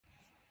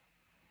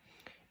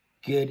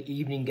Good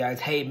evening, guys.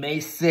 Hey, May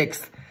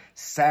 6th,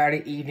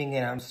 Saturday evening,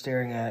 and I'm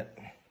staring at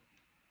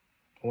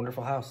a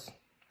wonderful house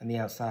on the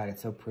outside.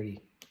 It's so pretty.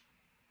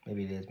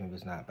 Maybe it is, maybe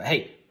it's not. But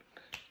hey,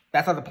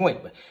 that's not the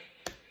point. But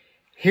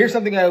here's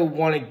something I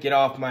want to get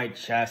off my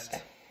chest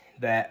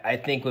that I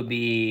think would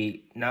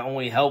be not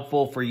only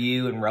helpful for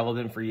you and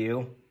relevant for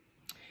you.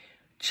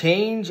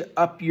 Change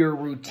up your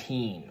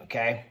routine,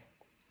 okay?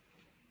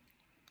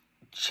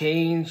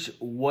 Change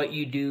what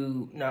you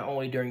do not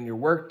only during your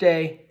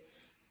workday,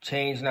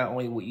 change not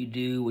only what you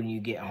do when you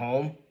get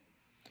home,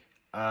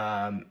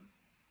 and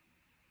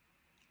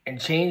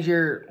change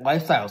your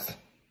lifestyles.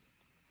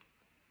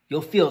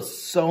 You'll feel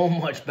so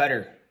much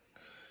better.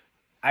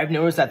 I've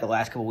noticed that the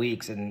last couple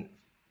weeks and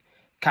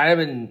kind of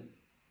been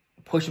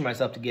pushing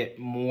myself to get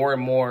more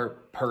and more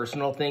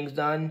personal things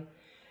done.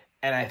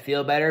 And I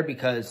feel better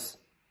because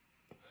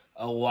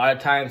a lot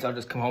of times I'll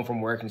just come home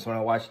from work and just want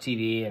to watch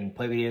TV and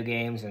play video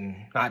games and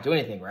not do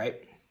anything,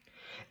 right?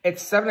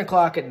 It's 7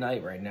 o'clock at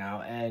night right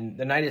now, and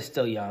the night is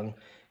still young,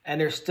 and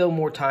there's still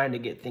more time to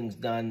get things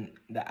done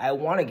that I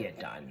want to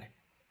get done.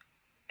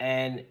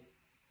 And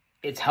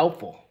it's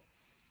helpful.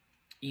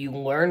 You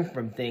learn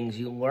from things,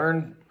 you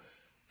learn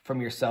from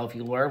yourself,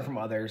 you learn from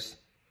others,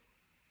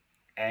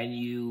 and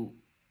you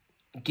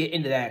get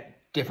into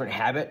that different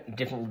habit,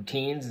 different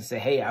routines, and say,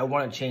 hey, I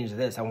want to change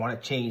this, I want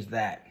to change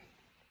that.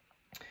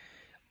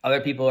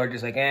 Other people are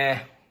just like,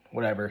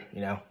 whatever,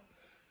 you know.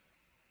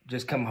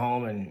 Just come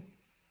home and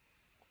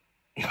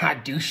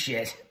not do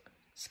shit.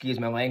 Excuse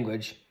my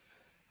language.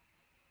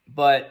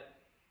 But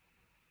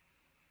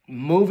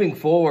moving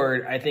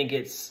forward, I think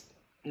it's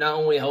not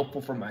only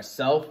helpful for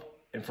myself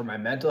and for my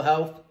mental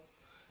health,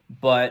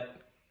 but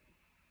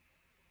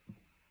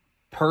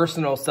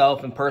personal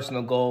self and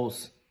personal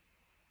goals.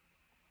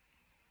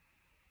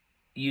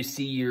 You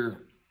see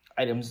your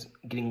items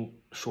getting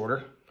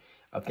shorter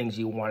of things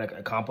you want to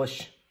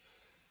accomplish,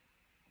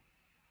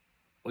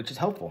 which is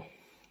helpful.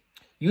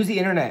 Use the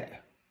internet.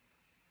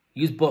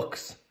 Use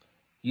books.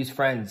 Use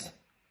friends.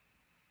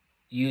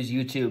 Use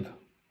YouTube.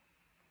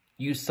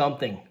 Use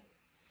something.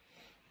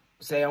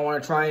 Say, I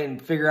want to try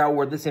and figure out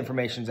where this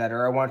information's at,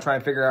 or I want to try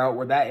and figure out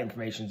where that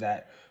information's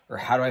at, or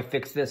how do I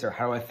fix this, or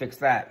how do I fix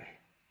that?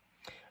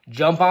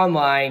 Jump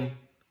online.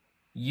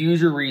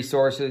 Use your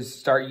resources.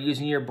 Start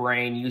using your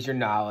brain. Use your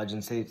knowledge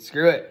and say,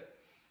 screw it.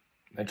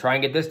 I'm going to try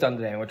and get this done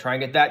today. I'm going to try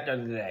and get that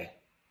done today.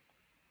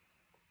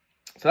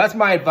 So that's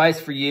my advice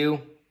for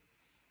you.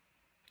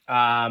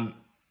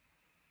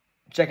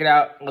 Check it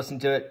out. Listen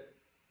to it.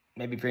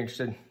 Maybe if you're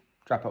interested,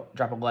 drop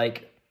a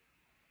like.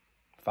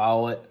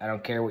 Follow it. I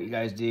don't care what you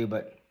guys do,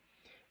 but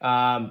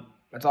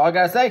that's all I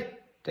got to say.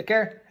 Take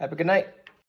care. Have a good night.